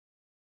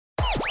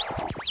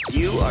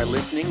You are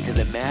listening to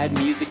the Mad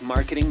Music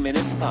Marketing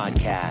Minutes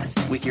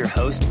podcast with your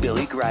host,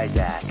 Billy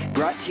Gryzak.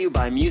 Brought to you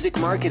by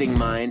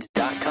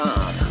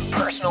MusicMarketingMind.com.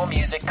 Personal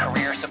music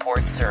career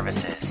support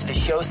services. The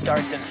show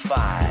starts in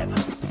 5,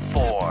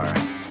 4,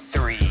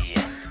 3,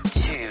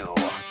 2,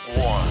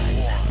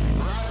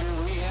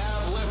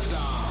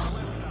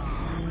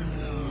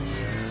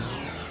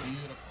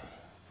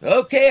 1.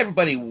 Okay,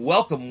 everybody,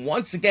 welcome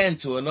once again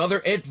to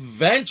another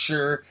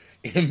adventure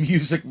in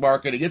music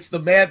marketing. It's the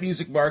Mad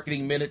Music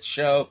Marketing Minute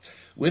Show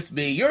with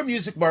me, your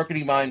music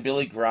marketing mind,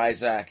 Billy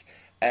Gryzak.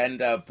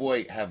 And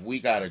boy, have we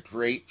got a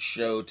great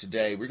show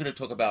today. We're going to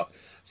talk about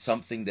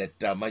something that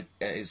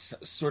is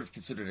sort of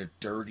considered a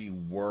dirty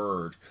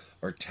word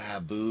or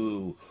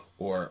taboo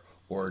or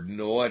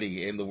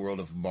naughty in the world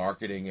of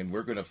marketing, and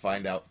we're going to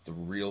find out the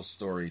real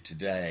story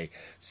today.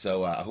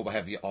 So I hope I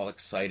have you all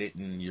excited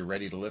and you're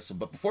ready to listen.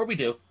 But before we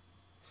do,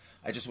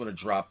 I just want to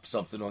drop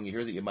something on you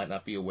here that you might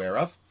not be aware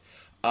of.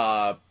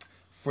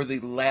 For the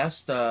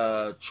last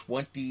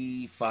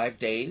 25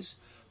 days,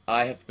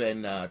 I have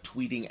been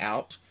tweeting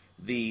out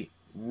the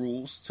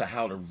rules to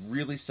how to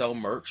really sell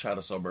merch, how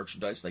to sell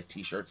merchandise like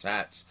t-shirts,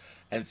 hats,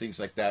 and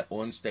things like that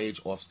on stage,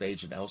 off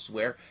stage, and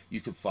elsewhere.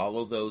 You can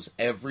follow those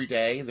every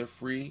day. They're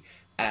free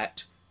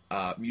at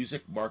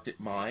Music Market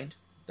Mind.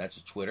 That's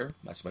a Twitter.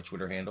 That's my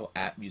Twitter handle,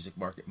 at Music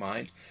Market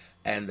Mind.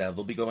 And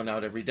they'll be going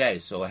out every day.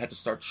 So I had to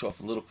start to show off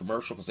a little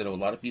commercial because I know a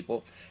lot of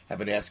people have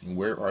been asking,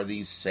 where are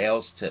these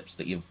sales tips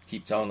that you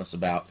keep telling us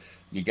about?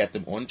 You get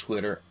them on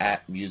Twitter,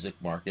 at Music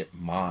Market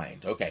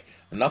Mind. Okay,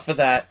 enough of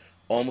that.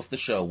 On with the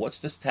show. What's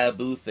this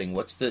taboo thing?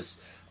 What's this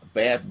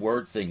bad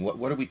word thing?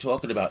 What are we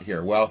talking about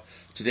here? Well,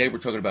 today we're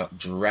talking about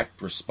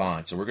direct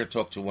response. And we're going to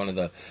talk to one of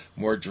the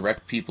more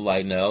direct people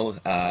I know,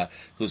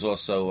 who's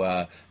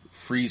also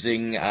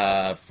freezing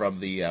from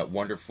the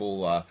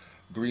wonderful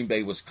Green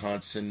Bay,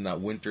 Wisconsin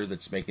winter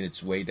that's making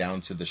its way down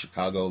to the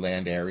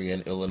Chicagoland area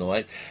in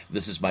Illinois.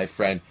 This is my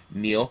friend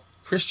Neil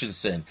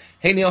Kristianson.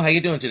 Hey Neil, how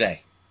you doing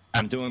today?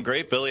 I'm doing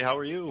great, Billy. How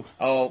are you?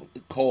 Oh,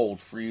 cold,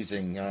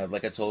 freezing.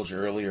 Like I told you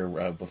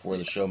earlier before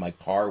the show, my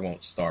car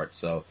won't start,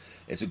 so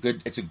it's a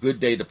good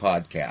day to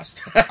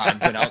podcast. I've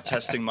been out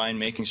testing mine,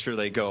 making sure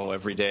they go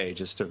every day,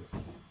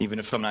 even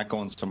if I'm not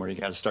going somewhere,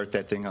 you got to start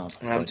that thing up.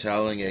 I'm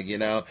telling you,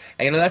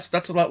 and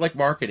that's a lot like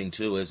marketing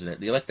too, isn't it?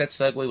 Do you like that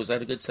segue? Was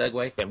that a good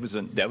segue?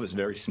 That was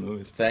very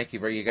smooth. Thank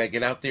you. You got to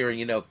get out there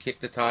and kick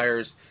the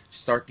tires,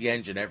 start the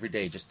engine every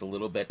day, just a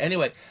little bit.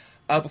 Anyway.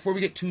 Before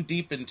we get too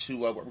deep into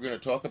what we're going to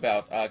talk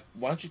about,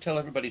 why don't you tell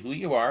everybody who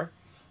you are,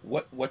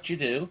 what you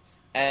do,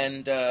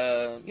 and,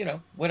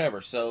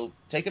 whatever. So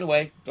take it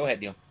away. Go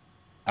ahead, Neil.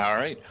 All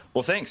right.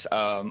 Well, thanks.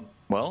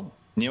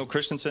 Neil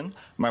Kristianson,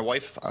 my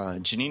wife,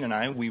 Janine, and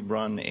I, we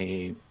run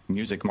a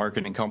music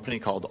marketing company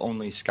called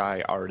Only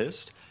Sky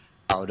Artist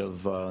out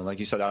of, like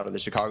you said, out of the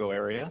Chicago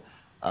area.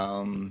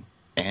 And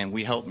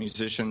we help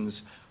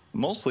musicians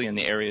mostly in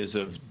the areas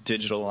of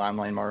digital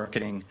online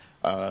marketing,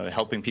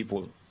 helping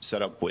people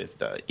set up with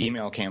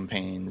email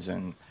campaigns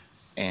and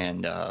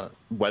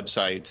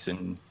websites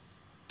and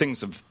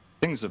things of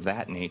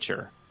that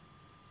nature.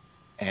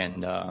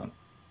 And I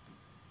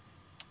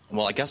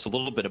guess a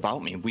little bit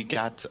about me. We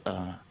got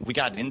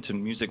into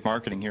music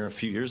marketing here a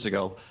few years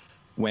ago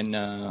when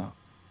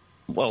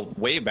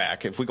way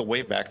back. If we go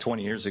way back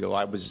 20 years ago,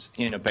 I was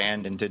in a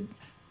band and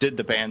did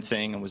the band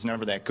thing and was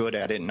never that good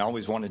at it and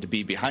always wanted to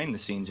be behind the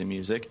scenes in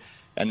music.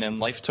 And then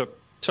life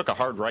took a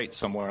hard right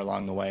somewhere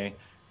along the way.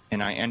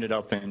 And I ended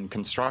up in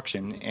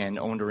construction and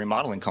owned a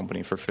remodeling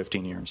company for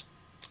 15 years.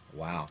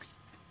 Wow.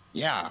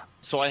 Yeah.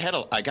 So I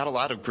got a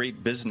lot of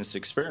great business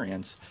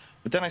experience,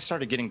 but then I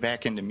started getting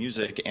back into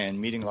music and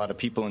meeting a lot of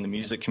people in the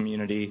music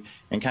community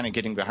and kind of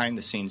getting behind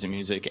the scenes in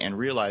music and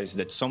realized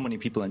that so many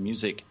people in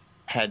music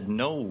had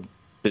no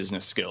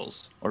business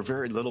skills or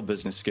very little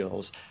business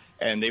skills,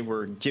 and they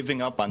were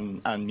giving up on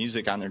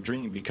music, on their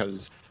dream,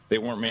 because they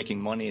weren't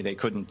making money. They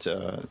couldn't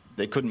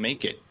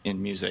make it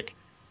in music,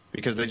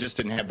 because they just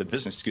didn't have the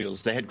business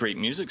skills. They had great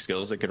music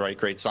skills. They could write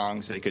great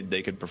songs. They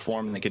could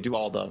perform, and they could do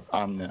all the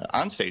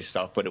on-stage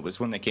stuff. But it was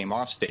when they came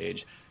off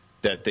stage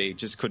that they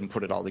just couldn't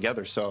put it all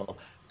together. So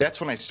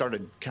that's when I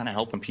started kind of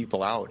helping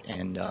people out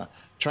and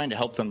trying to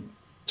help them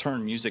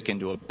turn music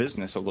into a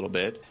business a little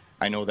bit.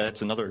 I know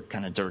that's another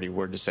kind of dirty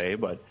word to say,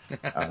 but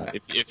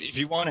if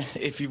you want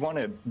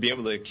to be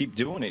able to keep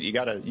doing it, you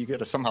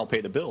gotta somehow pay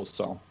the bills.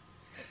 So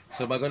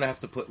am I going to have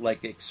to put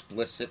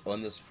explicit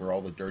on this for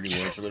all the dirty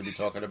words we're going to be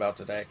talking about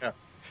today? Yeah.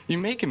 You're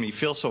making me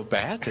feel so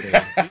bad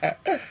today.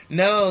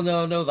 No.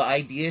 The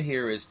idea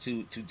here is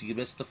to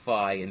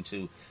demystify and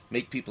to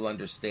make people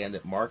understand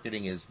that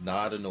marketing is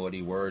not a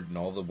naughty word and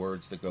all the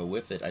words that go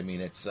with it. I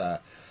mean,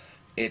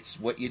 it's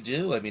what you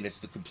do. I mean, it's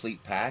the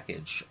complete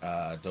package.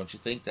 Don't you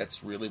think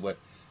that's really what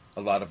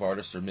a lot of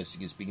artists are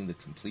missing, is being the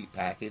complete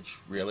package,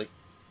 really?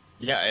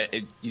 Yeah,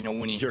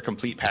 when you hear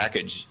complete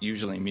package,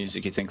 usually in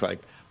music, you think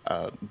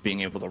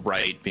being able to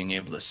write, being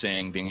able to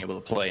sing, being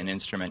able to play an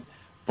instrument.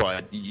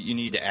 But you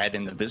need to add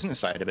in the business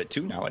side of it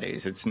too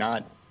nowadays.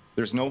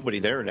 There's nobody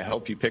there to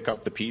help you pick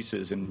up the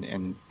pieces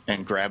and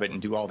grab it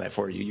and do all that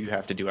for you. You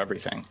have to do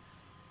everything.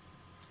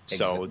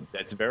 So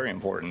that's very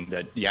important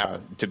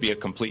to be a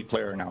complete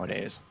player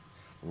nowadays.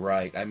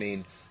 Right. I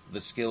mean,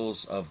 the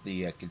skills of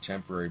the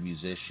contemporary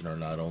musician are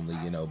not only,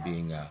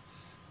 being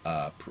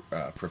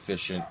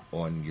proficient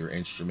on your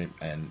instrument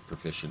and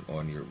proficient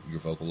on your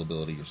vocal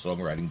ability, your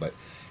songwriting, but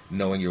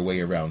knowing your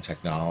way around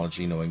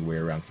technology, knowing your way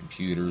around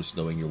computers,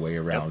 knowing your way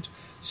around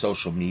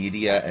social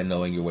media, and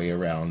knowing your way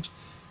around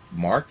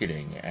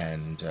marketing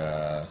and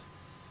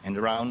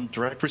around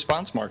direct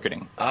response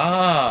marketing.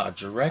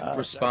 Direct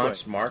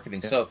response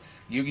marketing. Yeah. So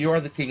you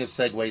are the king of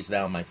segues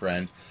now, my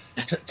friend.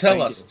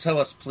 Tell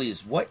us,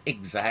 please, what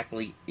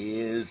exactly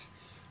is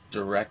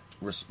direct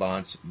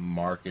response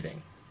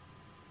marketing?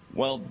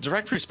 Well,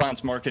 direct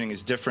response marketing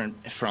is different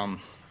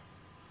from.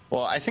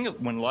 Well, I think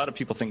when a lot of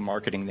people think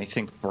marketing, they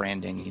think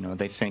branding.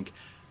 They think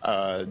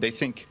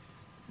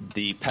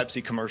the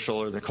Pepsi commercial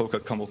or the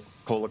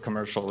Coca-Cola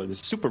commercial or the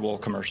Super Bowl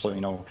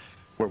commercial.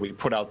 Where we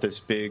put out this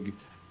big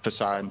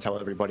facade and tell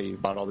everybody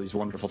about all these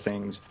wonderful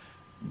things.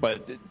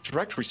 But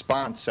direct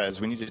response says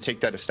we need to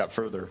take that a step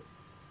further,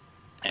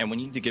 and we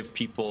need to give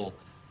people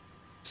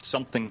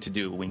something to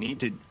do. We need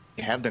to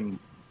have them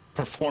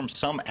perform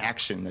some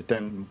action that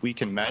then we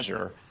can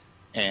measure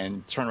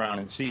and turn around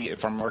and see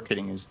if our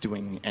marketing is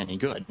doing any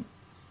good. I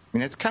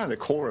mean, that's kind of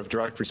the core of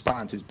direct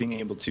response, is being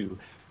able to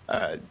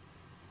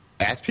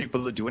ask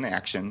people to do an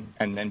action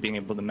and then being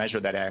able to measure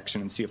that action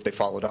and see if they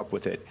followed up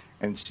with it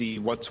and see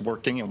what's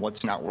working and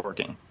what's not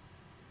working.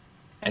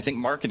 I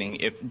think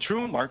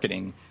true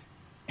marketing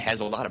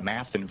has a lot of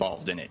math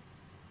involved in it,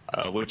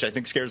 which I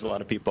think scares a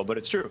lot of people, but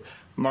it's true.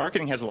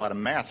 Marketing has a lot of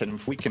math, and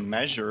if we can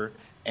measure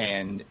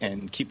and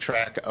keep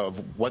track of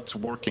what's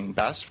working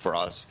best for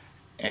us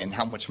and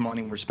how much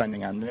money we're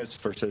spending on this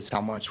versus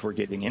how much we're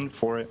getting in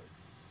for it,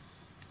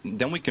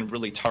 then we can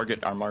really target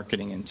our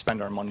marketing and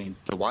spend our money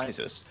the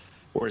wisest.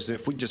 Whereas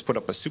if we just put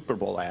up a Super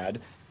Bowl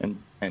ad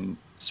and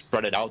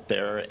spread it out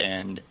there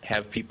and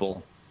have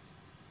people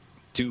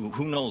do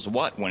who knows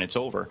what when it's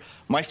over.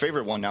 My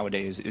favorite one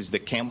nowadays is the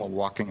camel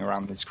walking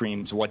around that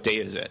screams, "What day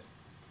is it?"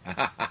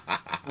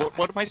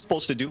 What am I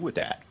supposed to do with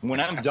that? When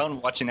I'm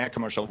done watching that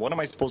commercial,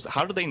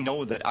 how do they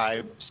know that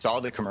I saw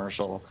the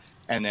commercial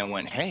and then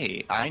went,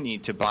 hey, I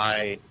need to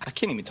buy, I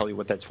can't even tell you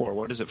what that's for.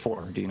 What is it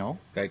for? Do you know?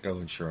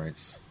 Geico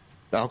Insurance.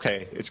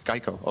 Okay, it's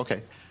Geico.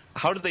 Okay.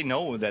 How do they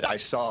know that I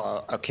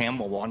saw a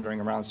camel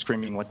wandering around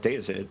screaming, "What day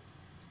is it?"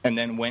 and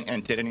then went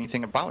and did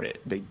anything about it?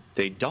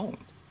 They don't.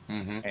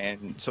 Mm-hmm.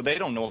 And so they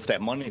don't know if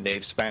that money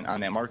they've spent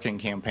on that marketing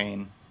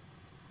campaign,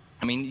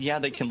 I mean, yeah,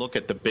 they can look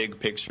at the big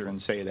picture and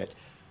say that,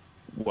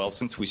 well,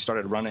 since we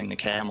started running the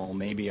camel,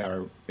 maybe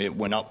it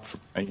went up,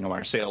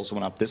 our sales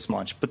went up this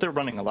much. But they're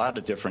running a lot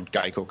of different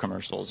Geico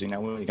commercials.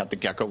 We got the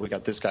gecko, we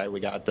got this guy, we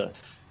got the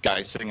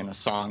guy singing a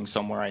song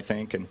somewhere, I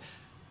think. And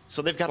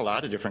so they've got a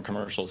lot of different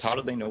commercials. How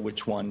do they know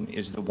which one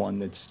is the one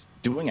that's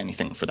doing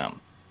anything for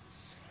them?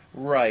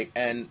 Right,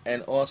 and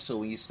also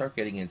when you start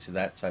getting into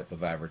that type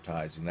of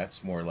advertising,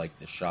 that's more like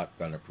the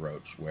shotgun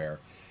approach, where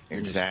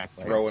you're just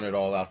throwing it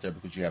all out there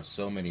because you have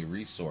so many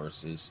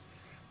resources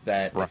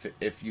that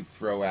if you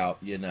throw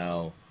out,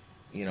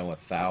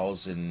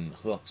 1,000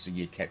 hooks and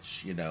you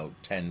catch,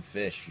 10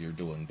 fish, you're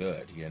doing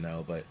good,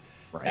 But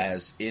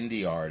as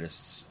indie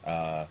artists,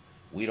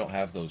 we don't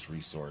have those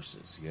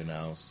resources,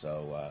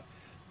 so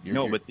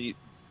but the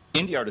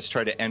indie artists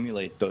try to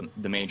emulate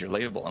the major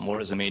label, and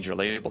what is the major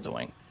label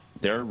doing?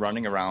 They're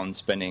running around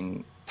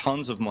spending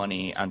tons of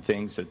money on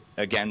things that,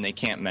 again, they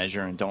can't measure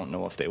and don't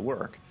know if they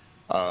work.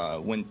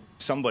 When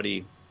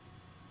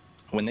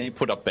they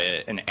put up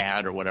an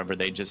ad or whatever,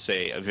 they just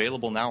say,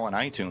 available now on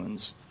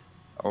iTunes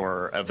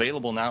or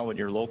available now at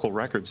your local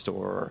record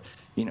store.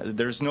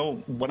 There's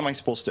no, what am I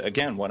supposed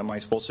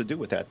to do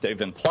with that?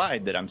 They've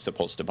implied that I'm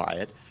supposed to buy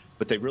it,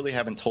 but they really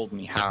haven't told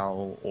me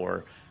how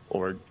or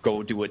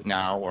go do it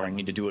now or I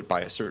need to do it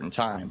by a certain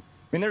time.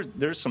 I mean,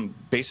 there's some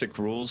basic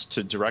rules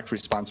to direct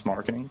response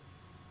marketing.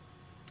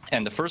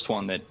 And the first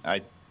one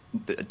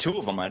two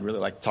of them I'd really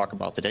like to talk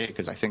about today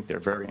because I think they're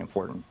very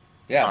important.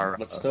 Yeah,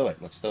 let's do it.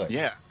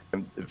 Yeah.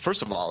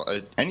 First of all,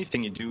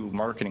 anything you do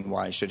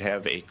marketing-wise should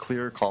have a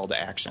clear call to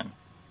action.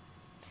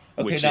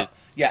 Okay,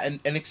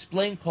 and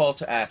explain call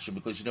to action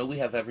because, we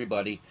have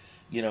everybody,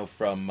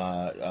 from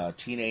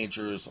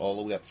teenagers all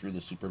the way up through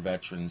the super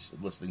veterans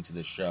listening to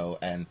this show.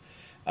 And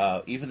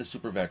even the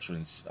super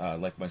veterans,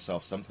 like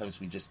myself, sometimes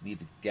we just need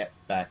to get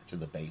back to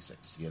the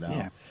basics,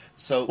 Yeah.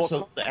 So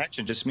call to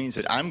action just means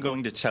that I'm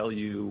going to tell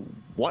you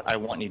what I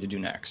want you to do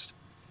next.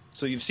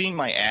 So you've seen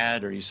my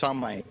ad or you saw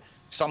my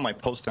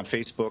post on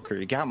Facebook or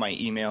you got my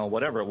email,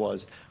 whatever it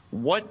was.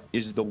 What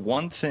is the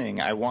one thing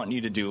I want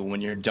you to do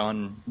when you're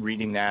done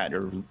reading that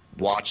or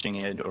watching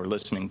it or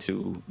listening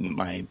to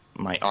my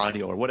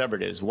audio or whatever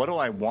it is? What do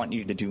I want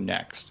you to do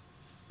next?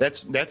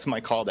 That's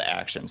my call to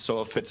action.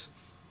 So if it's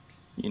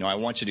I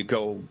want you to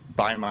go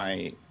buy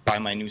my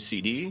new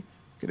CD.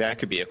 That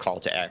could be a call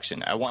to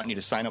action. I want you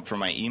to sign up for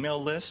my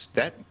email list.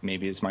 That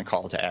maybe is my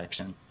call to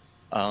action.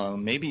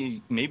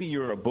 Maybe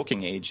you're a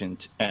booking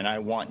agent and I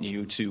want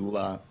you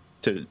to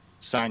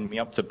sign me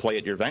up to play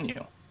at your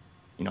venue.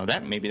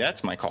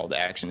 that's my call to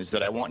action, is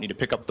that I want you to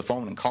pick up the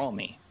phone and call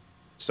me.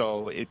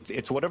 So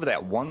it's whatever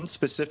that one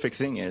specific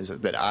thing is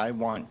that I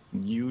want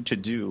you to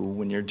do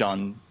when you're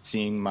done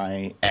seeing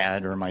my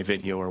ad or my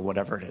video or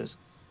whatever it is.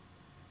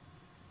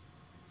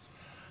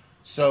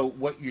 So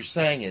what you're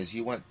saying is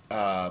you want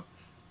the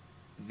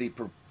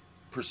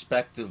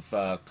prospective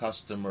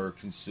customer,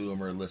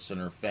 consumer,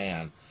 listener,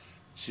 fan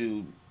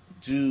to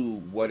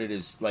do what it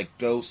is, like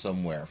go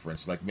somewhere, for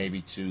instance, like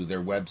maybe to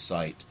their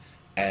website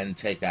and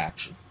take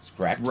action,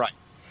 correct?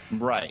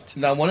 Right.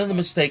 Now, one of the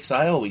mistakes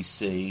I always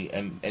see,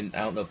 and I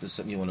don't know if this is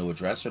something you want to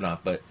address or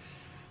not, but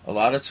a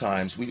lot of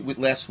times,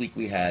 last week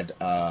we had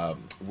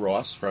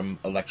Ross from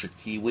Electric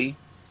Kiwi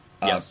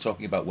Yes.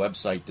 talking about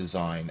website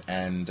design,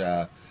 and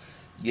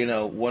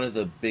one of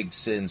the big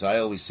sins I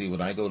always see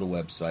when I go to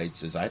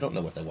websites is I don't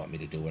know what they want me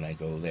to do when I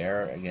go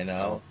there,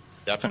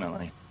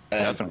 Definitely.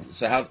 And Definitely.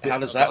 so how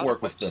does that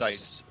work with this?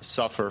 Websites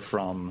suffer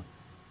from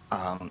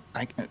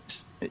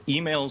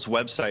emails,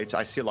 websites.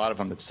 I see a lot of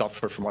them that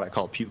suffer from what I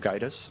call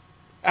pukeitis,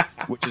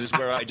 which is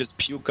where I just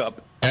puke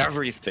up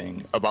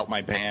everything about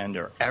my band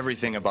or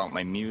everything about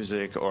my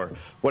music or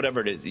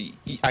whatever it is.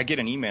 I get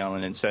an email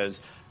and it says,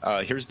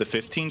 here's the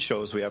 15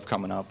 shows we have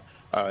coming up.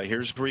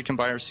 Here's where you can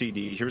buy our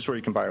CD. Here's where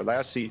you can buy our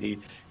last CD.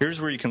 Here's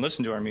where you can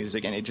listen to our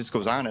music. And it just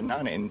goes on and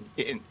on.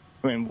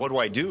 And what do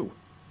I do?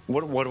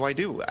 What do I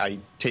do? I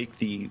take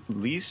the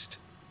least,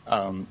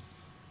 the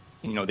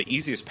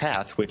easiest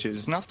path, which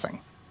is nothing,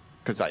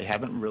 because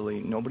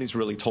nobody's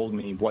really told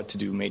me what to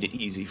do, made it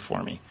easy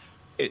for me.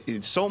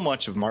 It's so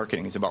much of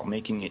marketing is about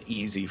making it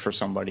easy for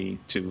somebody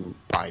to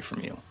buy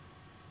from you.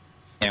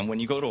 And when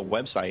you go to a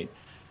website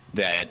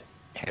that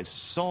has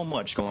so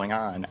much going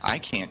on, I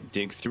can't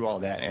dig through all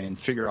that and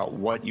figure out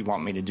what you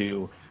want me to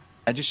do.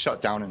 I just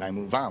shut down and I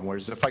move on.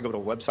 Whereas if I go to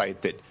a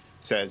website that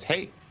says,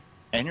 hey,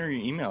 enter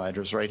your email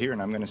address right here and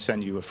I'm going to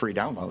send you a free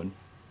download,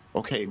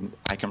 okay,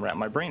 I can wrap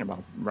my brain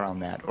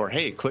around that. Or,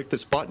 hey, click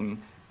this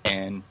button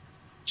and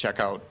check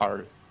out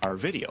our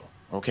video.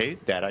 Okay,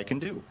 that I can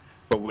do.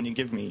 But when you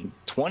give me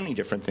 20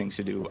 different things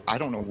to do, I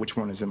don't know which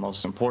one is the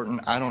most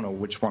important. I don't know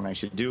which one I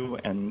should do,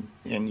 and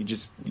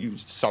you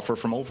suffer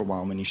from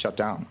overwhelm and you shut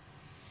down.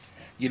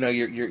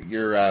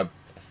 You're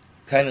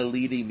kind of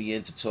leading me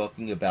into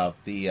talking about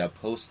the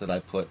post that I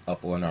put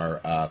up on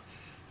our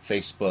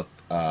Facebook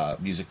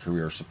Music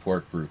Career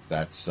Support Group.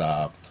 That's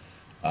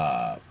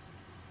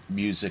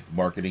Music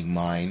Marketing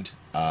Mind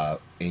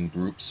in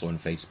groups on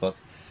Facebook.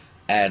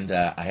 And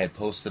I had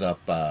posted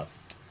up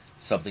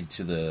something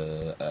to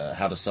the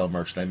how to sell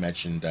merch. And I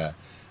mentioned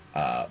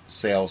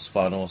sales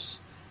funnels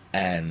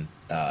and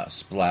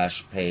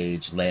splash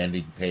page,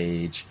 landing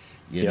page,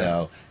 you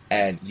know.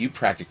 And you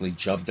practically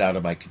jumped out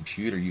of my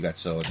computer. You got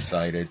so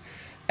excited.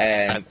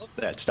 And I love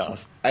that stuff.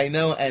 I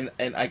know, and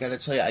I got to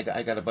tell you,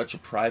 I got a bunch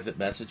of private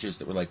messages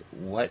that were like,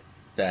 what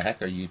the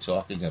heck are you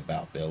talking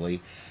about,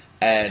 Billy?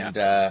 And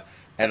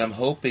and I'm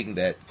hoping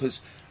that,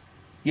 because,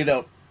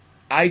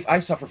 I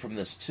suffer from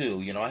this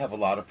too. I have a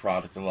lot of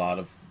product, a lot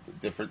of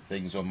different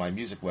things on my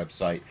music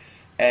website.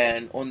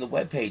 And on the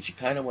webpage, you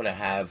kind of want to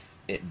have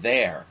it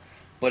there.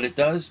 But it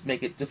does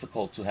make it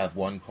difficult to have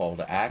one call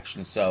to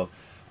action. So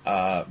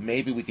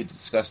maybe we could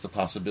discuss the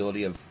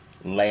possibility of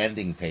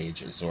landing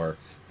pages or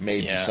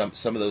maybe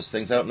some of those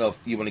things. I don't know if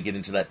you want to get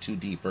into that too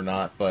deep or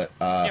not, but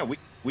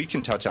we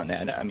can touch on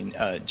that. I mean,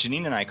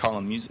 Janine and I call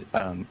them music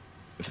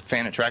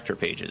fan attractor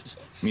pages,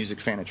 music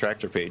fan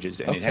attractor pages,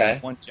 and it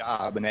has one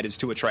job, and that is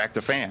to attract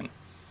a fan.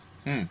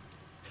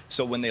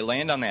 So when they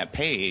land on that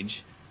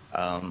page,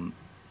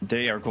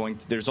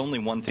 there's only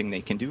one thing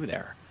they can do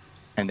there,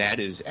 and that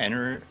is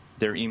enter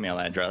their email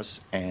address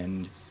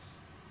and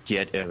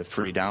get a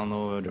free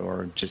download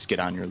or just get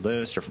on your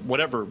list or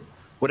whatever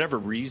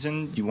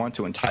reason you want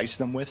to entice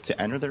them with to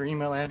enter their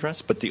email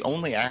address. But the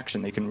only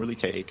action they can really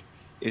take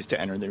is to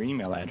enter their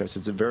email address.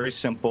 It's a very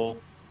simple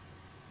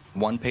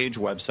one-page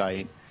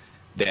website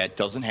that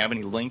doesn't have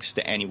any links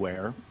to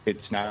anywhere.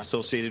 It's not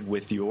associated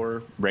with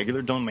your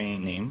regular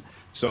domain name.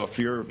 So if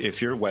your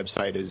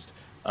website is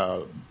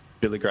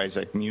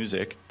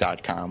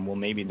BillyGryzakMusic.com, well,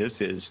 maybe this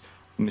is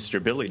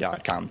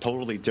MrBilly.com,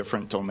 totally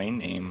different domain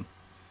name,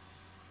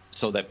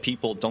 so that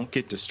people don't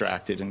get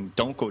distracted and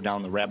don't go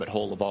down the rabbit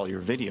hole of all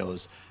your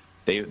videos.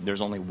 There's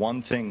only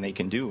one thing they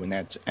can do, and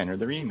that's enter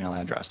their email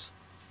address.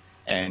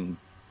 And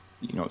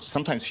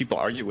sometimes people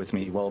argue with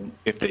me, well,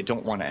 if they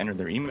don't want to enter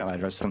their email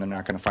address, then they're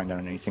not going to find out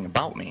anything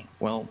about me.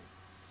 Well,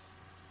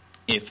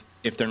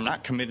 if they're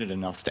not committed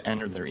enough to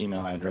enter their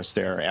email address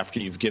there after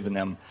you've given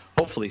them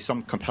hopefully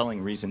some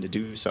compelling reason to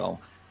do so,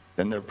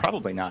 then they're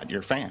probably not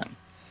your fan.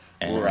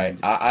 And right.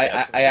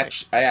 I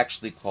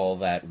actually call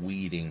that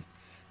weeding.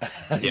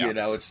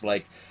 It's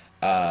like,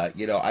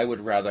 I would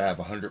rather have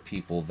 100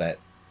 people that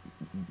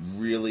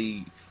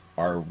really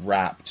are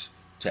wrapped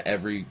to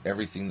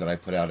everything that I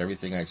put out,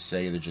 everything I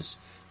say. They're just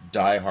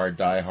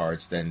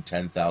diehards than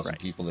 10,000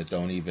 people that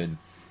don't even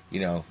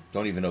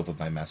open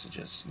my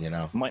messages.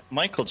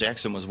 Michael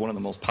Jackson was one of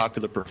the most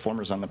popular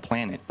performers on the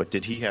planet, but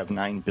did he have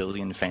 9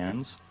 billion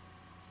fans?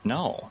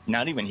 No,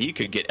 not even he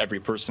could get every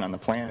person on the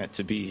planet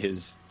to be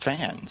his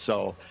fan.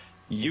 So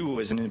you,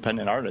 as an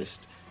independent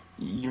artist,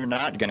 you're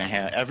not going to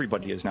have,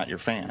 everybody is not your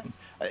fan.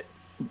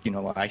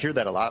 I hear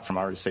that a lot from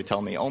artists. They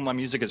tell me, oh, my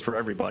music is for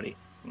everybody.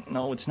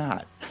 No, it's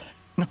not.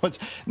 No, it's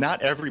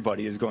not.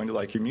 Everybody is going to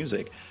like your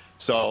music.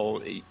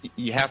 So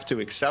you have to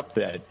accept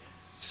that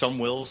some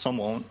will, some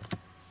won't,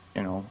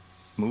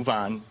 move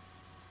on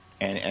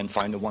and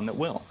find the one that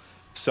will.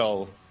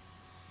 So,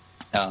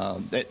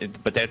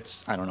 but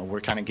that's, I don't know,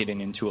 we're kind of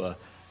getting into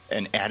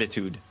an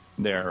attitude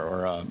there,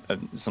 or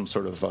some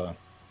sort of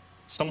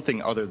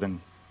something other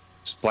than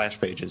splash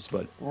pages.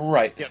 But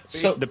right. Yeah,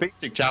 so the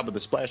basic job of the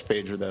splash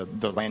page or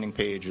the landing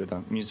page or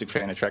the music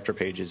fan attractor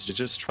page is to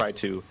just try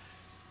to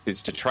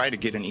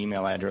get an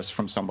email address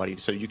from somebody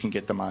so you can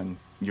get them on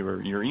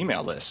your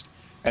email list.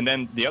 And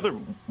then the other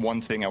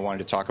one thing I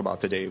wanted to talk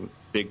about today,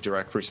 big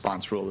direct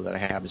response rule that I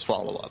have, is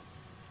follow-up.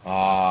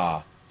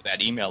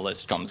 That email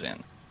list comes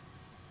in.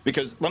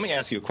 Because let me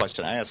ask you a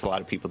question. I ask a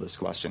lot of people this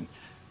question.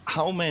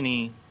 How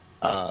many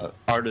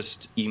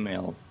artist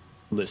email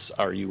lists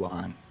are you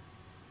on?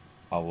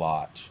 A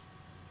lot.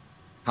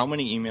 How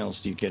many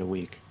emails do you get a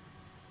week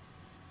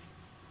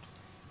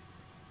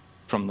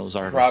from those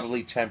artists?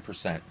 Probably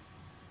 10%.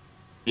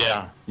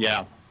 Yeah.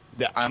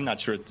 I'm not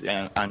sure.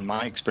 On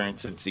my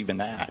experience, it's even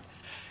that.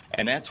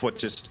 And that's what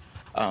just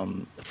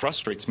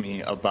frustrates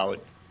me about.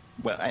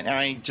 Well, and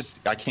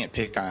I can't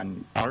pick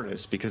on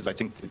artists because I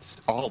think it's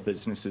all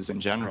businesses in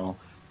general.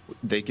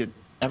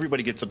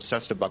 Everybody gets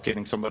obsessed about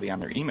getting somebody on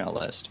their email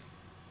list,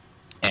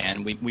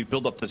 and we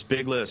build up this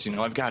big list.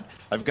 I've got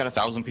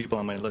 1,000 people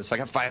on my list. I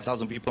got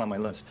 5,000 people on my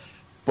list,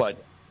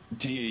 but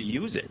do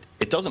you use it?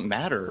 It doesn't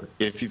matter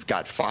if you've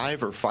got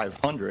 5 or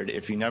 500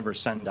 if you never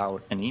send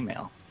out an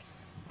email.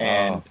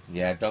 And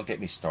yeah, don't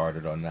get me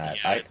started on that.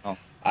 Yeah,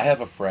 I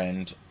have a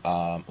friend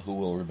who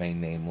will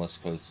remain nameless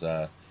because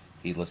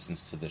he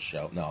listens to this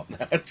show. No,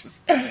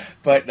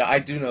 but I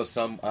do know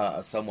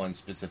someone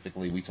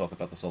specifically. We talk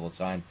about this all the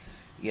time.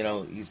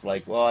 He's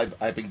like, well,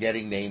 I've been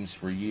getting names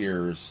for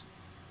years,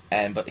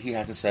 but he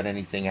hasn't said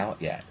anything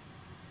out yet.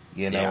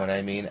 You know what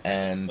I mean?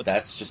 And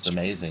that's just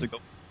amazing.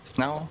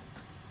 No,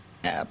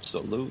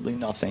 absolutely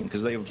nothing,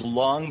 because they've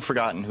long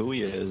forgotten who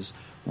he is,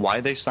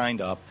 why they signed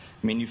up.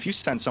 I mean, if you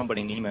send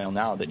somebody an email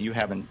now that you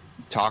haven't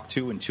talked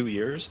to in 2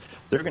 years,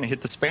 they're going to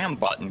hit the spam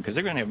button because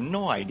they're going to have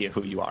no idea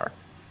who you are.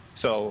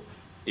 So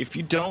if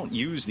you don't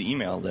use the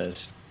email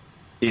list,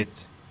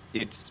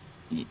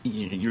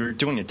 you're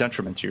doing a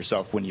detriment to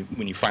yourself when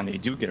you finally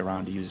do get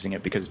around to using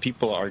it, because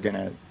people are going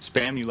to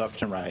spam you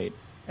left and right,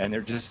 and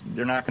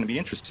they're not going to be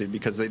interested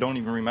because they don't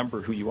even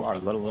remember who you are,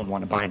 let alone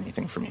want to buy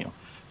anything from you.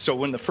 So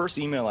when the first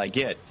email I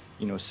get,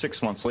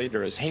 6 months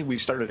later is, hey, we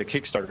started a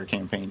Kickstarter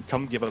campaign,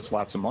 come give us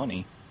lots of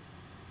money.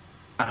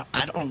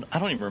 I don't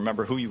even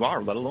remember who you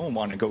are, let alone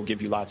want to go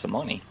give you lots of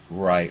money.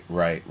 Right,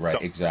 so,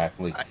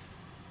 exactly.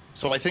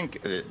 So I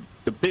think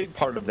the big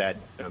part of that,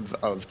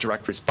 of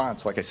direct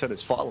response, like I said,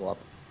 is follow-up.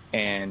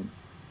 And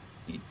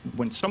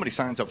when somebody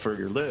signs up for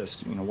your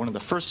list, one of the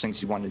first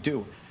things you want to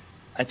do,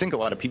 I think a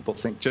lot of people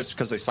think just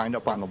because they signed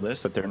up on the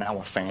list that they're now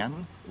a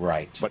fan.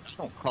 Right. But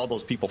don't call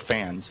those people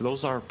fans.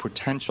 Those are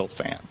potential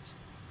fans.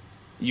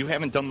 You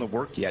haven't done the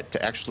work yet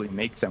to actually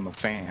make them a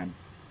fan.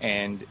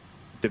 And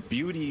the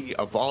beauty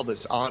of all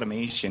this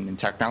automation and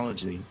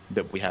technology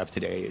that we have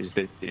today is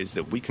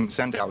that we can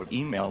send out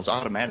emails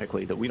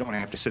automatically, that we don't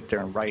have to sit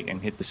there and write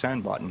and hit the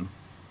send button.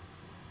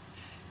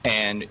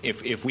 And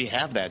if we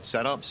have that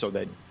set up so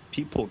that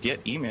people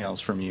get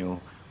emails from you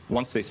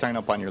once they sign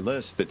up on your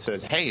list that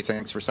says, hey,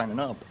 thanks for signing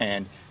up,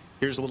 and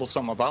here's a little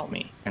something about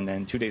me. And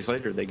then 2 days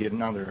later, they get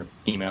another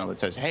email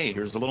that says, hey,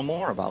 here's a little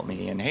more about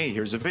me, and hey,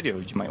 here's a video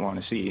you might want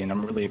to see, and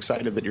I'm really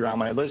excited that you're on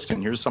my list,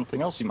 and here's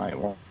something else you might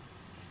want.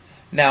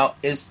 Now,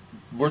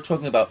 we're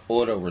talking about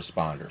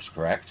autoresponders,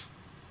 correct?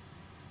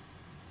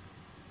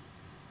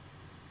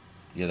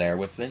 You there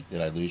with me?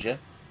 Did I lose you?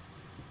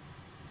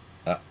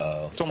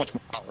 Uh-oh. So much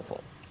more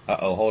powerful.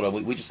 Uh-oh, hold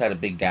on. We just had a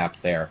big gap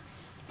there.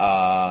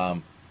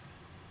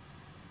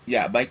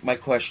 Yeah, my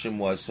question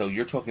was, so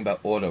you're talking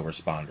about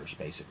autoresponders,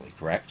 basically,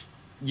 correct?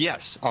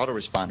 Yes,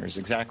 autoresponders,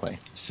 exactly.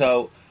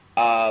 So,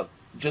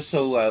 just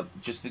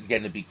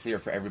again to be clear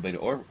for everybody,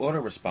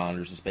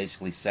 autoresponders is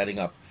basically setting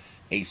up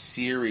a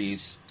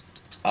series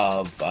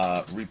of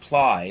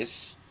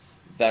replies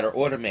that are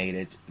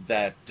automated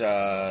that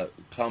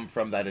come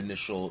from that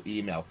initial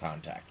email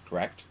contact,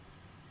 correct?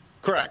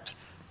 Correct.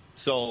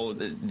 So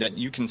that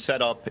you can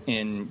set up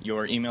in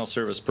your email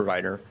service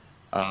provider.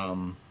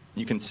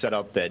 You can set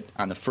up that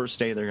on the first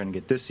day they're going to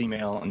get this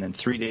email, and then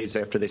 3 days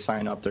after they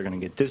sign up they're going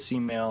to get this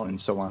email, and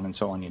so on,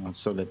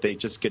 so that they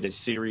just get a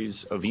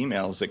series of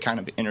emails that kind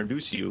of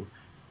introduce you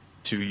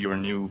to your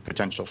new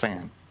potential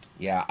fan.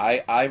 Yeah,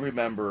 I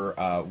remember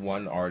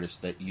one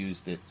artist that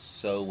used it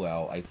so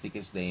well. I think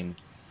his name,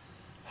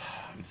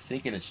 I'm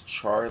thinking it's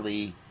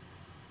Charlie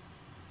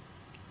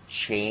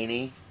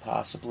Cheney,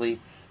 possibly.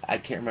 I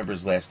can't remember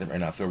his last name right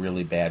now. I feel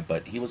really bad,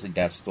 but he was a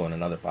guest on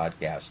another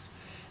podcast,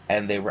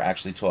 and they were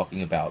actually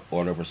talking about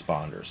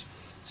autoresponders.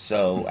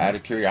 So out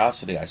of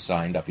curiosity, I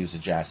signed up. He was a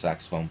jazz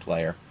saxophone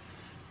player,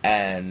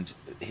 and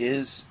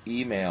his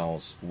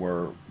emails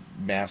were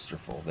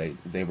masterful.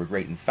 They were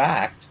great. In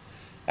fact,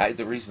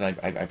 the reason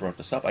I brought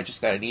this up, I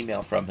just got an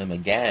email from him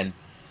again,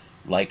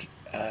 like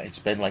it's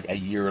been like a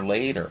year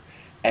later,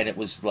 and it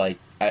was like,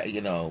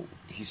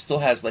 he still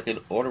has like an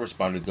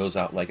autoresponder that goes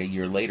out like a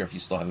year later if you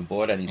still haven't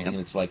bought anything, and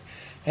it's like,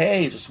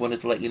 hey, just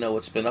wanted to let you know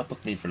what's been up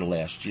with me for the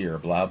last year,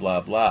 blah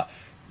blah blah.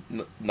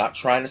 Not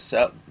trying to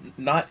sell,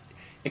 not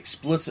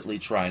explicitly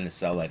trying to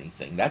sell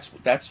anything.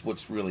 That's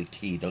what's really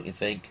key, don't you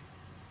think?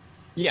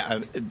 Yeah,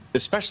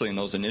 especially in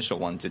those initial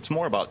ones, it's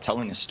more about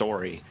telling a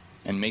story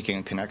and making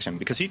a connection,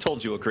 because he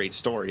told you a great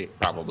story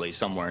probably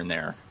somewhere in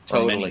there,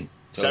 Totally.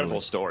 several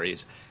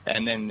stories,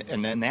 and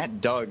then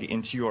that dug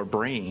into your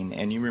brain,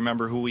 and you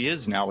remember who he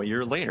is now a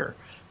year later.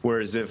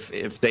 Whereas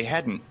if they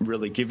hadn't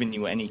really given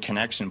you any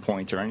connection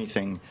point or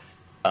anything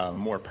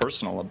more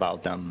personal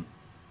about them,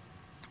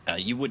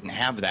 you wouldn't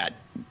have that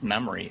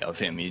memory of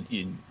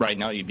him. Right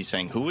now you'd be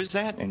saying, who is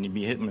that? And you'd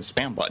be hitting the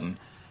spam button.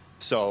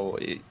 So,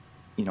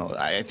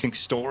 I think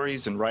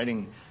stories and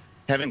writing,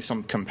 having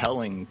some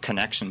compelling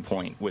connection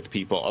point with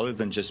people other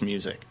than just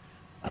music.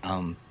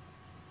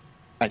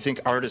 I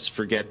think artists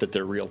forget that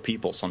they're real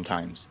people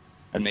sometimes,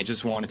 and they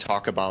just want to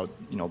talk about,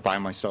 buy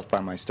my stuff,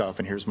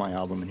 and here's my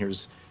album, and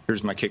here's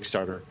my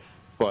Kickstarter.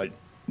 But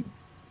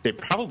they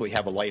probably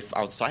have a life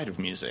outside of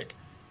music,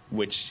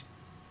 which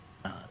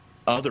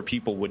other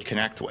people would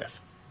connect with.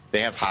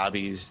 They have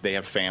hobbies, they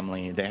have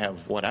family, they have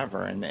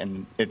whatever,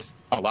 and it's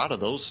a lot of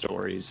those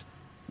stories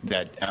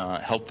that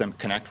help them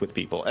connect with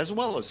people, as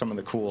well as some of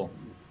the cool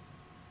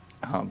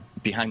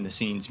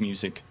behind-the-scenes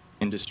music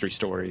industry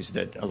stories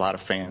that a lot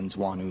of fans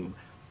want to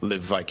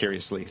live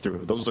vicariously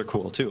through. Those are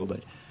cool too,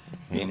 but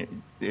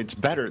it's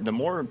better. The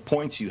more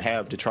points you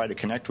have to try to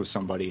connect with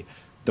somebody,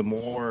 the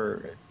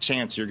more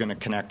chance you're going to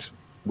connect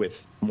with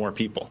more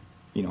people.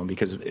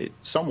 Because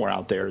somewhere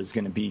out there is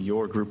going to be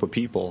your group of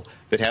people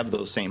that have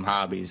those same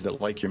hobbies, that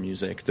like your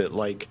music,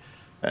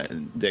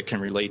 that can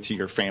relate to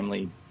your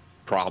family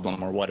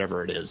problem or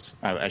whatever it is.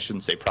 I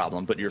shouldn't say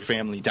problem, but your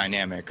family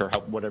dynamic or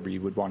whatever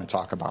you would want to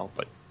talk about.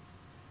 But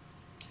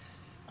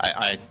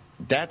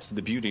that's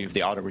the beauty of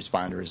the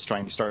autoresponder, is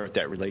trying to start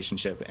that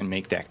relationship and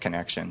make that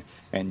connection.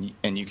 And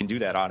you can do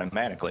that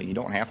automatically. You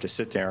don't have to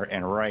sit there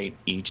and write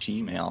each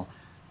email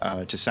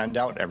to send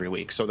out every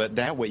week, so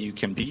that way you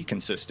can be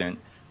consistent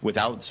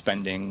without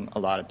spending a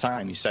lot of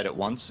time. You set it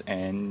once,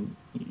 and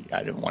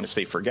I don't want to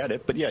say forget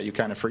it, but yeah, you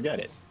kind of forget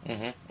it.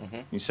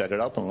 You set it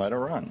up and let it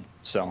run.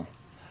 So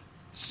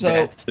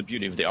that's the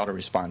beauty of the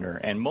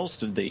autoresponder, and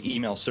most of the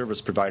email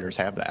service providers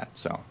have that.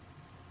 So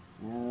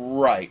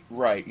right,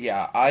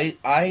 yeah. I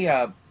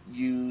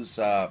use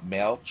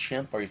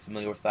MailChimp. Are you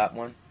familiar with that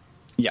one?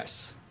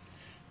 Yes.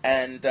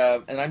 And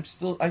I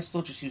still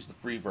just use the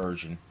free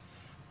version.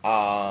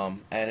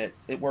 And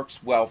it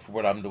works well for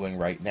what I'm doing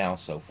right now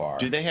so far.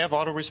 Do they have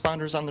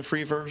autoresponders on the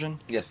free version?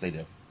 Yes, they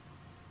do.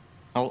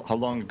 How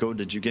long ago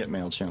did you get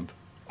MailChimp?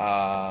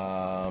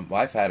 Well,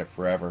 I've had it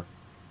forever.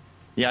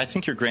 Yeah, I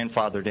think you're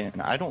grandfathered in.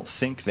 I don't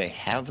think they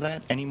have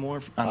that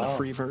anymore on the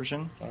free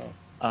version.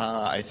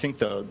 I think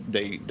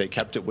they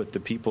kept it with the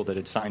people that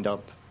had signed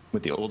up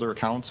with the older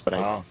accounts, but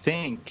I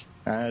think,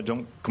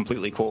 don't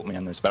completely quote me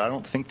on this, but I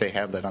don't think they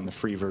have that on the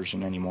free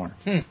version anymore.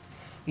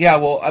 Yeah,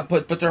 well,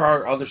 but there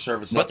are other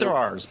services. But there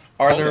are.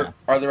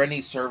 Are there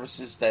any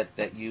services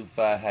that you've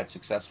had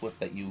success with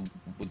that you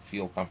would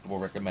feel comfortable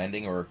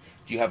recommending, or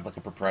do you have like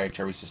a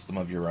proprietary system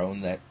of your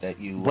own that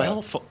you?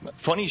 Well,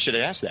 funny you should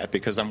ask that,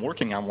 because I'm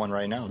working on one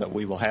right now that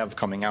we will have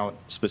coming out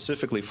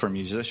specifically for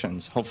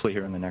musicians, hopefully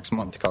here in the next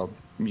month, called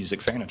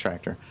Music Fan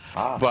Attractor.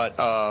 But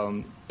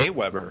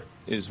Aweber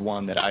is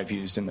one that I've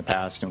used in the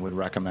past and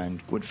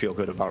would feel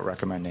good about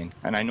recommending,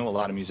 and I know a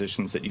lot of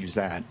musicians that use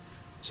that.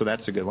 So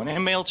that's a good one. And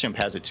MailChimp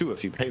has it, too,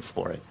 if you pay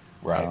for it.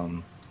 Right.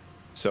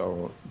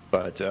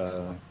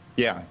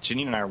 Yeah,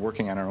 Janine and I are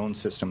working on our own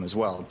system as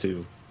well,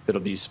 too.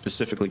 It'll be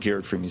specifically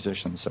geared for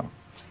musicians. So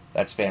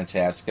that's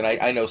fantastic. And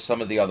I know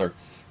some of the other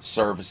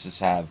services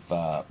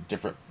have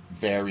different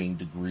varying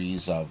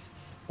degrees of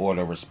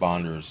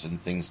autoresponders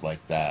and things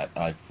like that.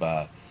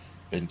 I've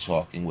been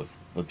talking with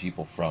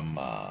people from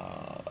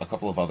a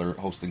couple of other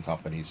hosting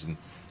companies, and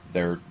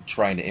they're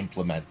trying to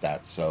implement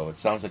that. So it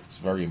sounds like it's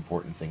a very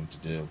important thing to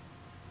do.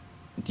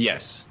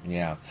 Yes.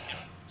 Yeah.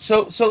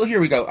 So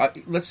here we go.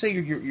 Let's say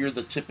you're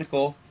the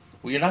typical.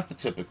 Well, you're not the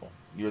typical.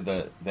 You're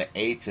the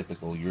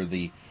atypical. You're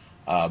the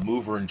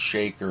mover and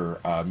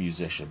shaker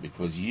musician,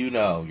 because you're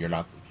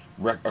not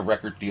a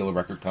record deal, a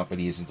record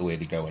company isn't the way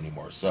to go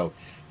anymore. So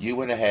you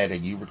went ahead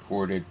and you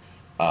recorded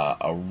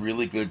a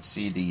really good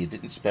CD. You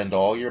didn't spend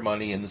all your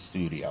money in the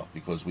studio,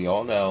 because we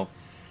all know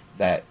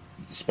that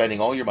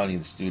spending all your money in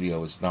the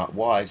studio is not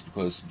wise,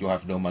 because you'll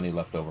have no money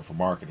left over for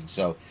marketing.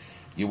 So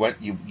you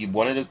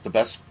wanted the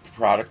best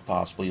product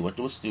possible. You went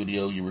to a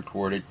studio, you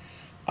recorded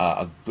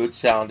a good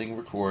sounding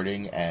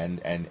recording,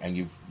 and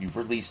you've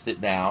released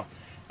it now,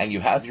 and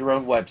you have your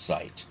own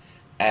website,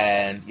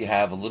 and you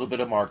have a little bit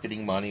of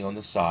marketing money on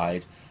the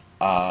side.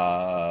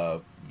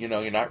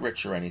 you're not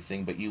rich or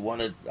anything, but you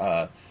want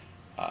to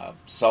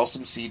sell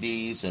some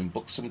CDs and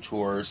book some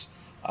tours.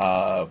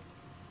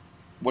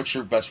 What's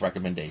your best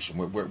recommendation?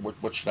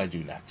 What should I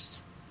do next?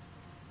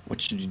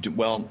 What should you do?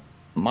 Well,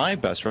 my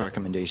best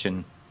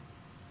recommendation,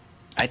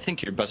 I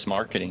think your best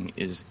marketing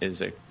is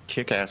a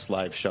kick-ass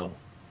live show.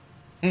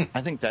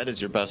 I think that is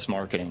your best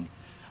marketing.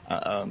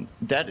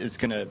 That is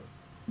going to,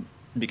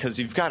 because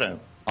you've got an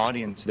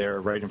audience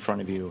there right in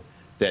front of you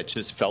that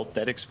just felt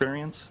that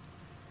experience.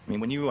 I mean,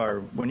 when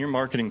you're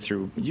marketing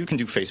through, you can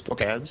do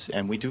Facebook ads,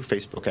 and we do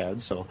Facebook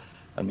ads. So,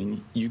 I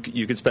mean, you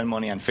could spend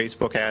money on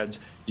Facebook ads.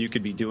 You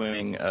could be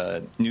doing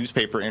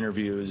newspaper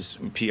interviews,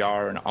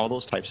 PR, and all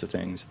those types of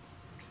things.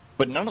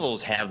 But none of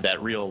those have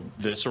that real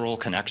visceral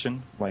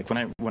connection. Like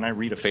when I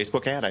read a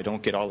Facebook ad, I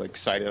don't get all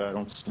excited. I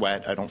don't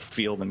sweat. I don't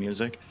feel the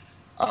music.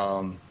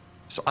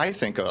 So I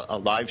think a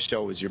live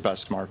show is your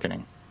best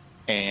marketing,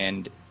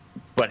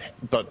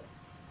 but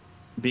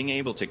being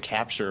able to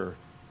capture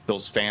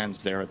those fans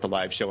there at the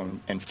live show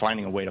and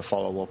finding a way to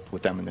follow up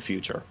with them in the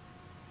future.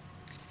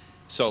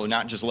 So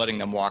not just letting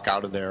them walk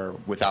out of there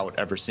without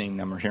ever seeing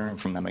them or hearing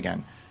from them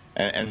again.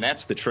 And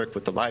that's the trick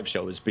with the live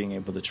show, is being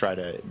able to try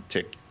to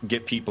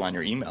get people on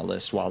your email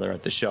list while they're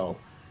at the show.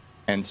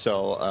 And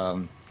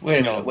so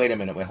wait a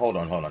minute. Hold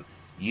on.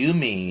 You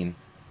mean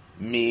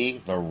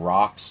me, the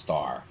rock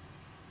star?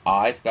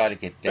 I've got to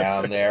get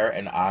down there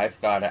and I've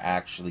got to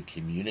actually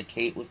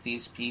communicate with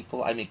these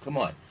people. I mean, come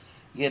on.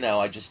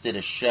 I just did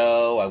a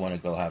show. I want to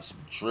go have some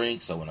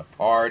drinks. I want to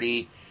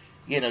party.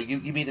 You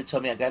mean to tell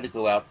me I got to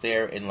go out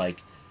there and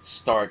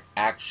start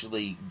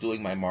actually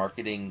doing my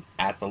marketing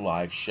at the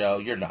live show?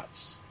 You're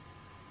nuts.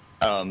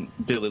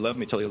 Billy, let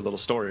me tell you a little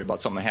story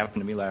about something that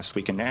happened to me last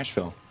week in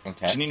Nashville.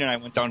 Okay. Janine and I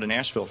went down to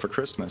Nashville for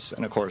Christmas,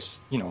 and of course,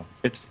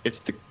 it's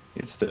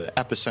the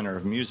epicenter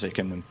of music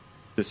in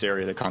this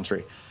area of the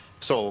country.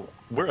 So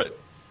we're at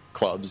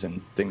clubs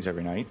and things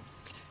every night.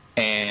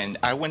 And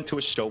I went to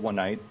a show one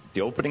night.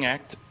 The opening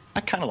act,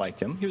 I kind of liked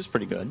him. He was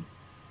pretty good.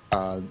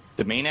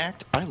 The main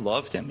act, I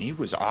loved him. He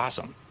was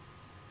awesome.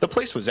 The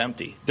place was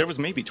empty. There was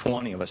maybe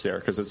 20 of us there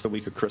because it's the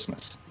week of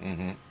Christmas.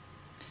 Mm-hmm.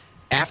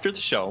 After the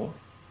show,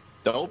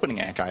 the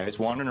opening act guy is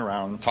wandering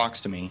around,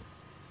 talks to me.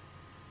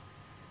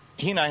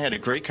 He and I had a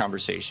great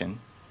conversation.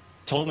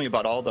 Told me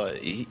about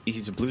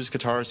he's a blues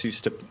guitarist who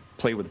used to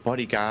play with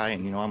Buddy Guy,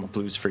 and I'm a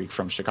blues freak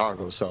from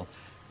Chicago, so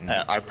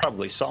I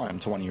probably saw him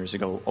 20 years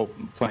ago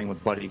playing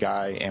with Buddy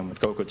Guy and with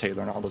Coco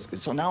Taylor and all those.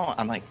 So now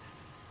I'm like,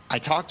 I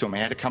talked to him, I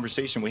had a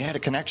conversation, we had a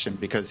connection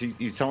because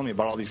he's telling me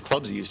about all these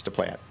clubs he used to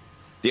play at.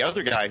 The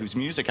other guy whose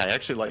music I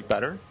actually like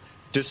better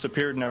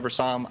disappeared, never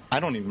saw him. I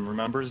don't even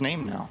remember his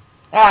name now.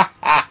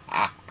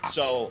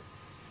 So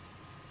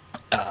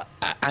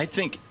I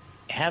think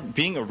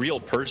being a real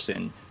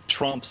person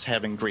trumps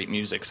having great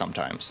music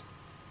sometimes.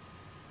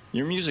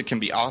 Your music can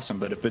be awesome,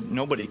 but if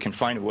nobody can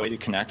find a way to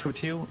connect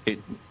with you,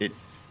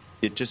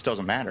 it just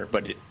doesn't matter.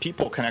 But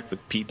people connect with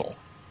people.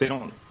 They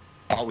don't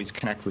always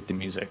connect with the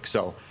music.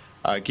 So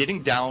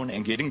getting down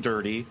and getting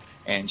dirty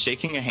and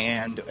shaking a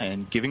hand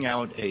and giving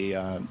out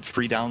a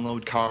free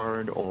download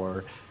card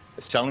or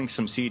selling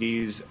some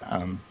CDs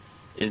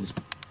is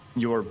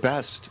your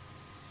best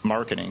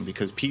marketing,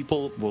 because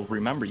people will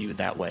remember you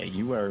that way.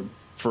 You are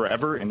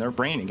forever in their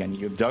brain again.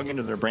 You've dug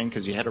into their brain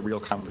because you had a real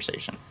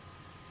conversation.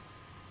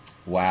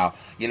 Wow.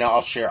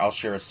 I'll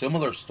share a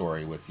similar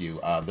story with you.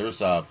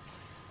 There's a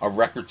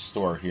record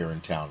store here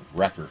in town.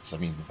 Records. I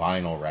mean,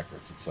 vinyl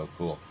records. It's so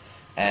cool.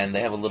 And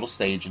they have a little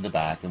stage in the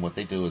back, and what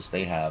they do is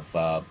they have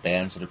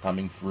bands that are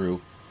coming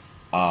through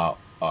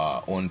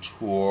on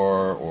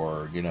tour,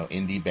 or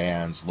indie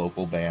bands,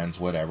 local bands,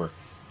 whatever.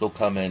 They'll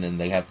come in and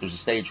there's a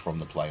stage for them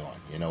to play on.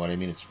 You know what I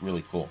mean? It's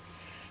really cool.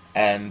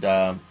 And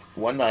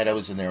one night I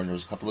was in there, and there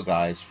was a couple of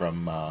guys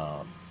from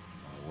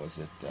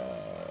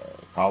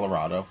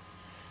Colorado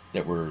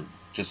that were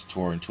just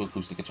touring, 2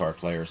 acoustic guitar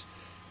players.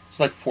 It's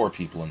like 4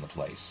 people in the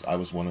place. I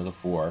was one of the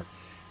 4,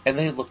 and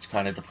they looked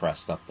kind of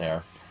depressed up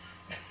there.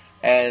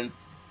 And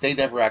they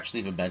never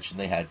actually even mentioned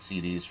they had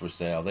CDs for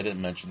sale. They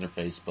didn't mention their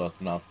Facebook,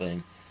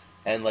 nothing.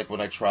 And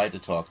when I tried to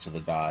talk to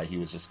the guy, he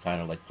was just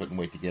kind of couldn't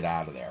wait to get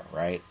out of there,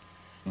 right?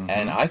 Mm-hmm.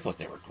 And I thought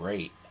they were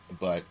great,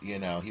 but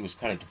he was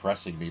kind of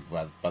depressing me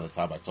by the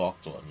time I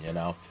talked to him,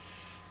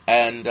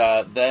 And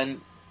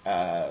then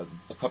a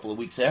couple of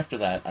weeks after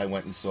that, I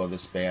went and saw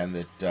this band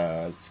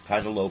that it's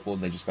kind of local,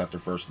 and they just got their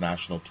first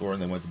national tour,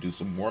 and they went to do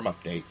some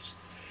warm-up dates.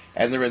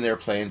 And they're in there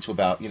playing to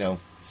about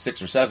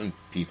 6 or 7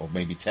 people,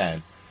 maybe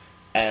 10.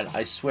 And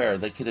I swear,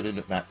 they could have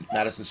been at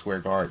Madison Square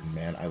Garden,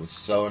 man. I was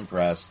so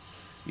impressed.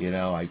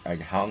 I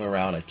hung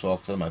around, I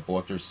talked to them, I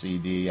bought their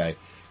CD, I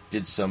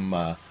did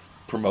some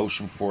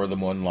promotion for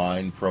them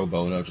online, pro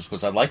bono, just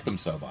because I liked them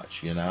so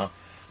much,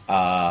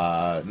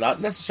 Not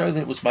necessarily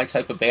that it was my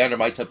type of band or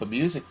my type of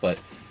music, but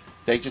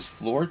they just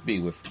floored me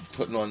with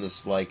putting on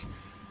this,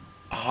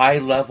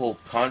 high-level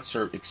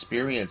concert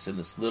experience in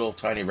this little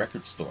tiny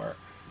record store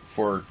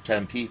for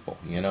 10 people,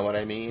 you know what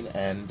I mean?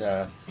 And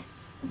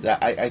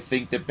I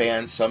think that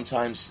bands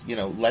sometimes,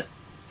 let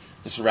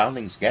the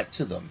surroundings get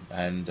to them,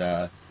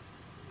 and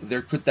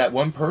that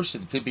one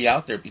person could be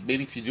out there.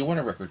 Maybe if you do want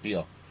a record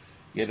deal,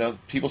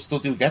 people still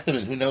do get them,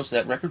 and who knows,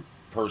 that record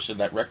person,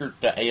 that record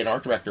A&R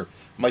director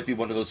might be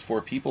one of those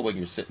 4 people when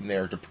you're sitting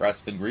there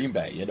depressed in Green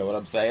Bay. You know what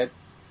I'm saying?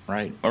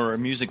 Right. Or a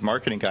music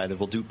marketing guy that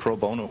will do pro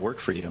bono work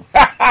for you.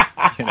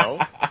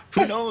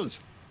 Who knows?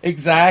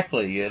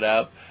 Exactly.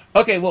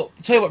 Okay, well,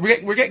 tell you what,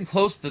 we're getting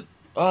close to.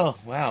 Oh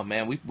wow,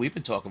 man, we've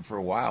been talking for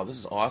a while. This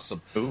is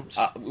awesome. Oops.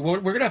 We're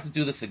gonna have to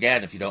do this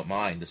again if you don't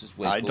mind. This is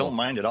way cool. I don't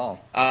mind at all.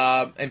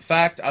 In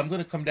fact, I'm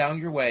gonna come down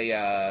your way.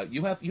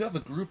 You have a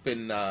group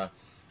in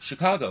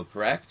Chicago,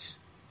 correct?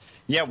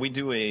 Yeah, we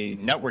do a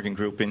networking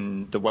group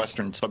in the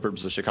western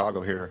suburbs of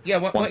Chicago here. Yeah,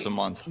 once a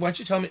month. Why don't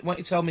you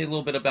tell me a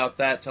little bit about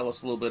that? Tell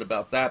us a little bit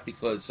about that,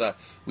 because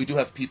we do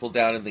have people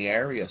down in the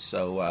area.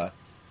 So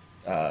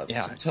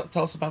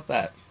tell us about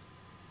that.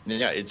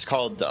 Yeah, it's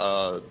called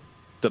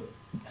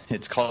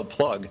It's called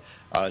Plug,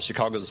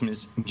 Chicago's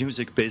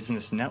Music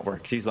Business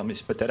Network. Please let me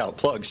spit that out.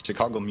 Plug,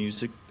 Chicago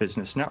Music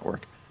Business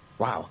Network.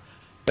 Wow.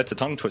 That's a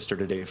tongue twister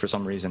today for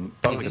some reason,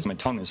 probably because my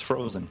tongue is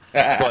frozen.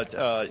 But,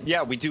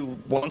 we do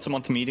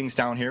once-a-month meetings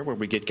down here where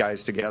we get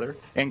guys together,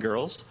 and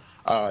girls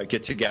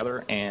get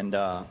together, and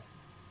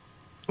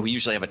we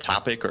usually have a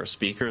topic or a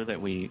speaker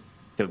that we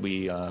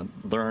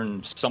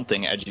learn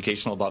something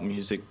educational about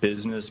music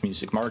business,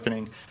 music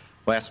marketing.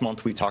 Last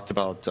month we talked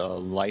about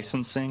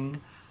licensing.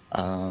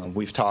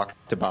 We've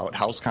talked about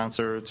house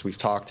concerts. We've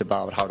talked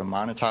about how to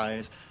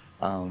monetize.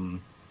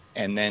 And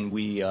then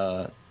we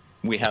have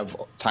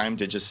time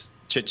to just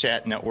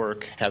chit-chat,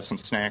 network, have some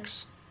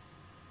snacks.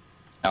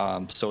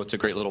 So it's a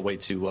great little way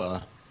to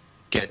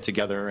get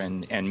together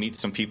and meet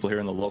some people here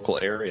in the local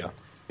area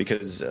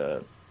because,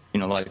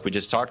 like we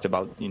just talked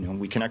about,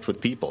 we connect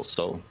with people.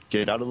 So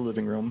get out of the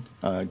living room,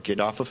 get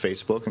off of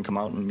Facebook, and come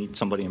out and meet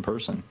somebody in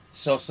person.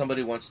 So if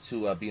somebody wants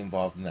to be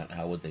involved in that,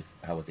 how would they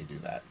do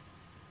that?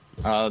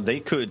 They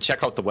could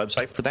check out the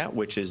website for that,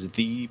 which is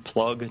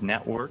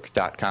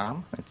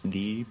theplugnetwork.com. That's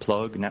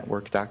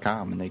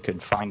theplugnetwork.com, and they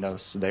could find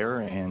us there.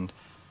 And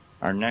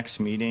our next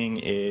meeting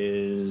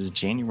is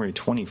January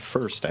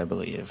 21st, I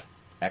believe.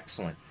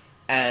 Excellent.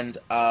 And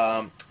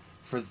for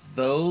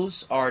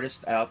those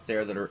artists out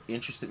there that are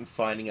interested in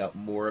finding out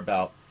more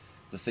about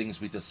the things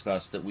we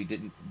discussed that we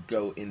didn't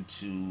go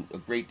into a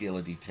great deal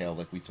of detail,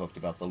 like we talked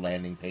about the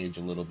landing page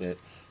a little bit,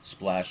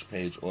 splash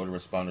page,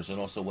 autoresponders, and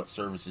also what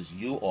services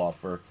you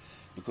offer,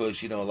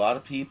 because, a lot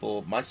of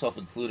people, myself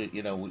included,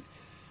 you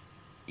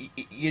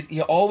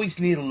always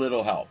need a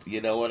little help,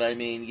 you know what I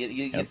mean?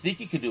 You think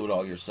you could do it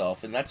all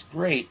yourself, and that's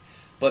great,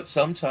 but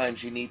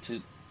sometimes you need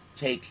to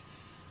take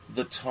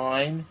the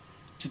time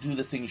to do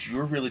the things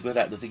you're really good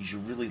at, the things you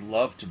really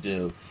love to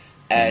do,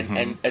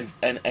 and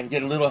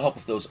get a little help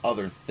with those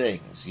other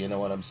things. You know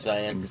what I'm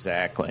saying?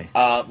 Exactly.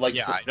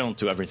 I don't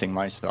do everything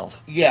myself.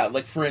 Yeah,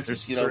 like for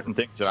instance, there's certain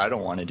things that I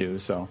don't want to do.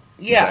 So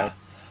yeah,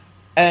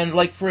 and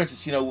like for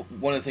instance,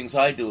 one of the things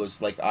I do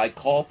is like I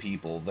call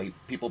people. Like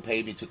people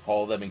pay me to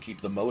call them and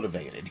keep them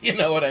motivated. You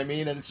know what I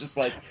mean? And it's just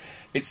like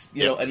it's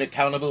an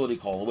accountability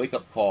call, a wake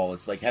up call.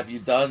 It's like, have you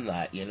done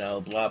that?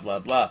 Blah blah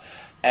blah.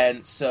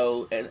 And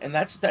so and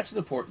that's an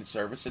important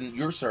service, and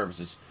your service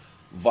is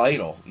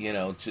vital,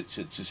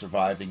 to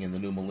surviving in the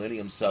new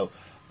millennium. So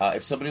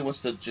if somebody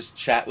wants to just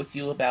chat with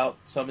you about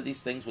some of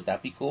these things, would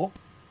that be cool?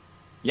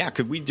 Yeah,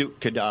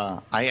 could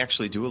I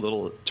actually do a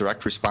little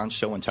direct response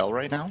show and tell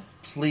right now?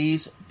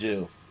 Please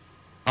do.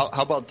 How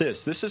about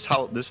this? This is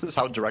how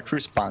direct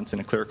response and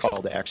a clear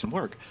call to action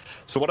work.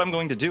 So what I'm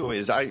going to do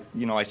is I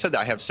said that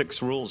I have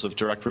 6 rules of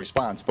direct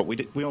response, but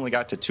we only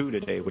got to 2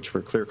 today, which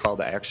were clear call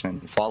to action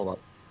and follow up.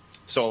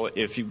 So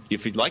if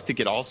you'd like to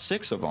get all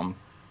 6 of them,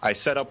 I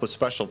set up a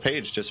special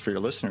page just for your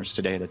listeners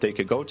today that they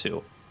could go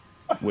to,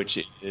 which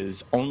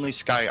is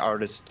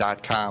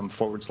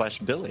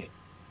onlyskyartist.com/Billy.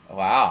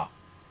 Wow.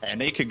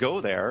 And they could go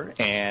there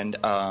and,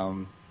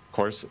 of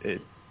course,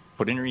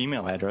 put in your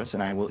email address,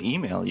 and I will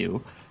email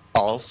you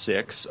all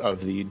 6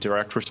 of the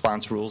direct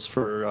response rules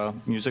for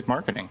music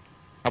marketing.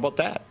 How about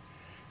that?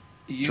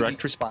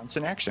 Direct response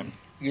in action.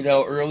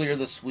 Earlier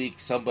this week,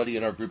 somebody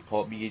in our group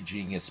called me a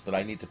genius, but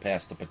I need to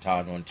pass the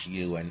baton on to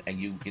you, and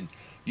you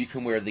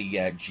can wear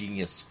the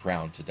genius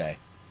crown today.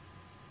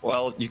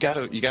 Well, you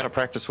gotta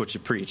practice what you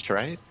preach,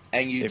 right?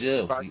 And you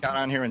do. If I got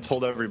on here and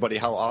told everybody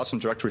how awesome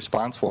direct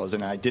response was,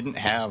 and I didn't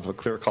have a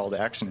clear call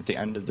to action at the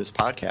end of this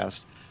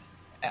podcast,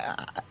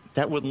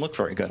 that wouldn't look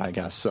very good, I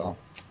guess. So.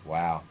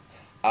 Wow,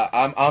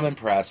 I'm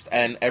impressed,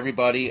 and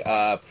everybody,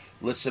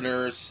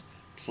 listeners,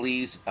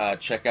 please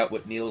check out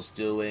what Neil's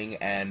doing,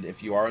 and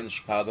if you are in the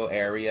Chicago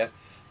area,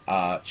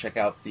 check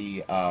out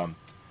the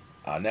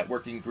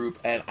networking group,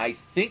 and I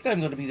think I'm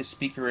going to be the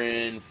speaker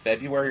in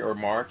February or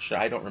March.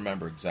 I don't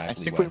remember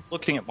exactly. I think we're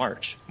looking at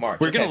March. We're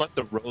okay. going to let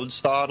the roads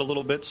thaw out a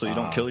little bit so you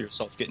don't kill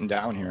yourself getting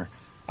down here.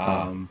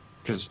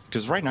 Because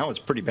right now it's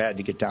pretty bad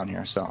to get down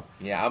here. So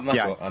yeah, I'm not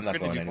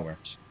going anywhere.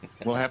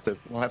 We'll have to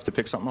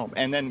pick something up.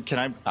 And then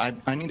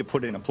I need to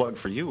put in a plug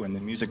for you in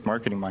the Music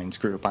Marketing Minds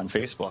group on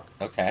Facebook.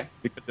 Okay.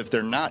 Because if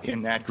they're not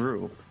in that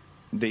group,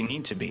 they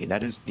need to be.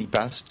 That is the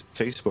best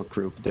Facebook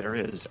group there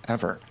is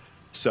ever.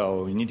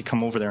 So you need to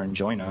come over there and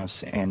join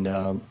us.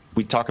 And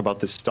we talk about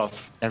this stuff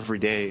every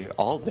day,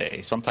 all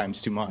day,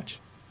 sometimes too much.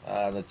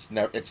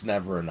 It's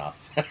never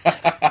enough.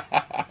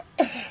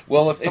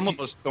 Well, if some of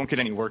us don't get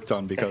any work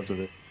done because of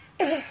it.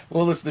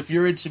 Well, listen, if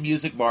you're into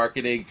music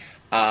marketing,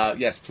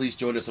 yes, please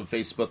join us on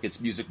Facebook. It's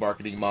Music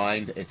Marketing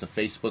Mind. It's a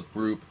Facebook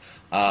group.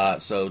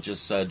 So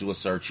just do a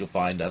search. You'll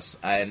find us.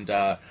 And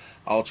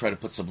I'll try to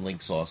put some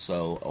links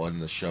also on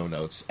the show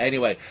notes.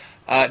 Anyway,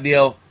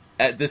 Neil,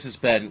 this has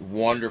been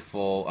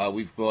wonderful.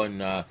 We've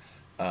gone a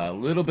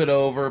little bit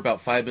over,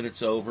 about 5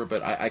 minutes over,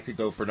 but I could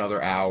go for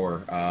another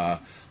hour.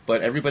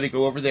 But everybody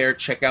go over there,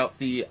 check out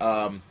the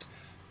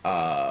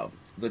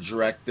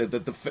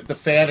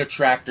fan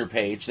attractor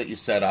page that you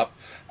set up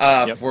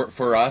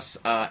for us,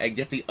 and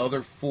get the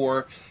other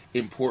 4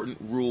 important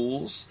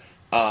rules.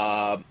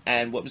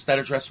 And what was that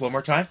address one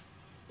more time?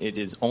 It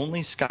is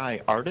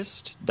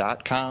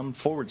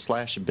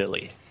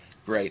onlyskyartist.com/Billy.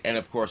 Great. And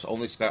of course,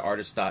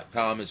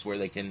 onlyskyartist.com is where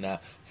they can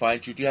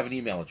find you. Do you have an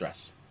email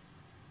address?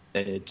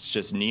 It's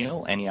just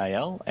Neil,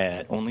 Neil,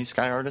 at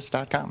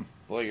onlyskyartist.com.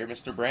 Boy, you're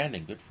Mr.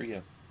 Branding. Good for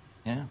you.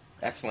 Yeah.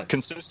 Excellent.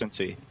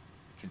 Consistency.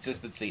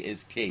 Consistency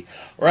is key.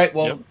 All right,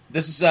 well,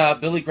 This is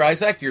Billy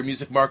Gryzak, your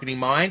Music Marketing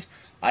Mind.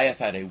 I have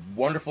had a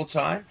wonderful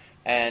time,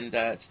 and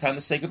it's time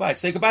to say goodbye.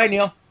 Say goodbye,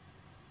 Neil.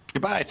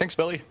 Goodbye. Thanks,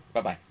 Billy.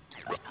 Bye-bye.